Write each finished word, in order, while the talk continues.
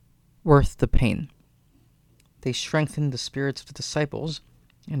Worth the pain. They strengthened the spirits of the disciples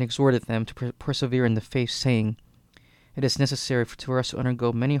and exhorted them to persevere in the faith, saying, "It is necessary for us to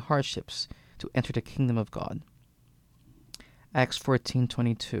undergo many hardships to enter the kingdom of God." Acts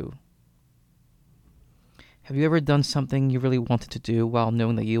 14:22. Have you ever done something you really wanted to do while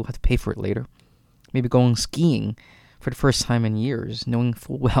knowing that you'll have to pay for it later? Maybe going skiing for the first time in years, knowing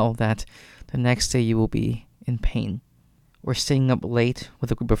full well that the next day you will be in pain. Or staying up late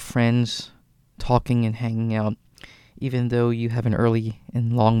with a group of friends, talking and hanging out, even though you have an early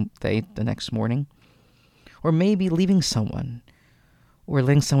and long day the next morning. Or maybe leaving someone, or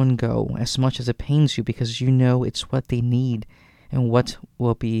letting someone go, as much as it pains you because you know it's what they need and what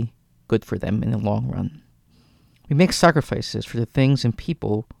will be good for them in the long run. We make sacrifices for the things and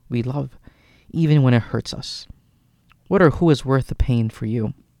people we love, even when it hurts us. What or who is worth the pain for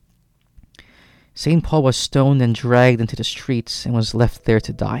you? St. Paul was stoned and dragged into the streets and was left there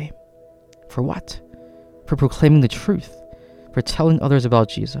to die. For what? For proclaiming the truth, for telling others about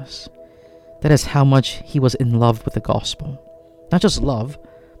Jesus. That is how much he was in love with the gospel. Not just love,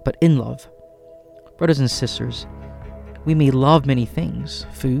 but in love. Brothers and sisters, we may love many things,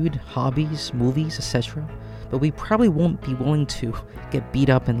 food, hobbies, movies, etc., but we probably won't be willing to get beat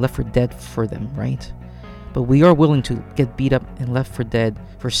up and left for dead for them, right? But we are willing to get beat up and left for dead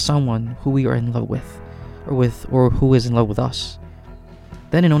for someone who we are in love with, or who is in love with us.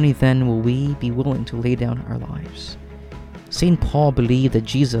 Then and only then will we be willing to lay down our lives. St. Paul believed that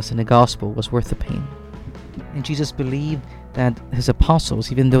Jesus and the gospel was worth the pain. And Jesus believed that his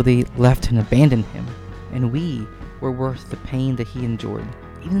apostles, even though they left and abandoned him, and we were worth the pain that he endured,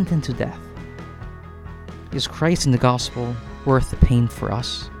 even unto death. Is Christ and the gospel worth the pain for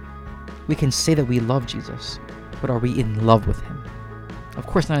us? We can say that we love Jesus, but are we in love with him? Of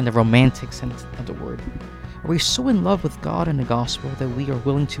course, not in the romantic sense of the word. Are we so in love with God and the gospel that we are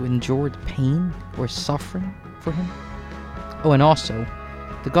willing to endure the pain or suffering for him? Oh, and also,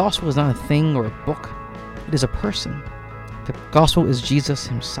 the gospel is not a thing or a book. It is a person. The gospel is Jesus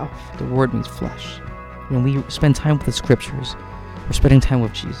himself, the Word made flesh. When we spend time with the scriptures, we're spending time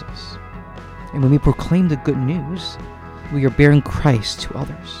with Jesus. And when we proclaim the good news, we are bearing Christ to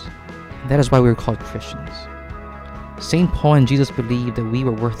others. And that is why we are called Christians. St. Paul and Jesus believed that we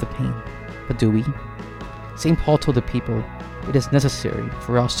were worth the pain. But do we? St. Paul told the people, it is necessary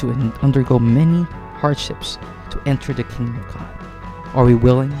for us to undergo many hardships to enter the kingdom of God. Are we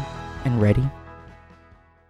willing and ready?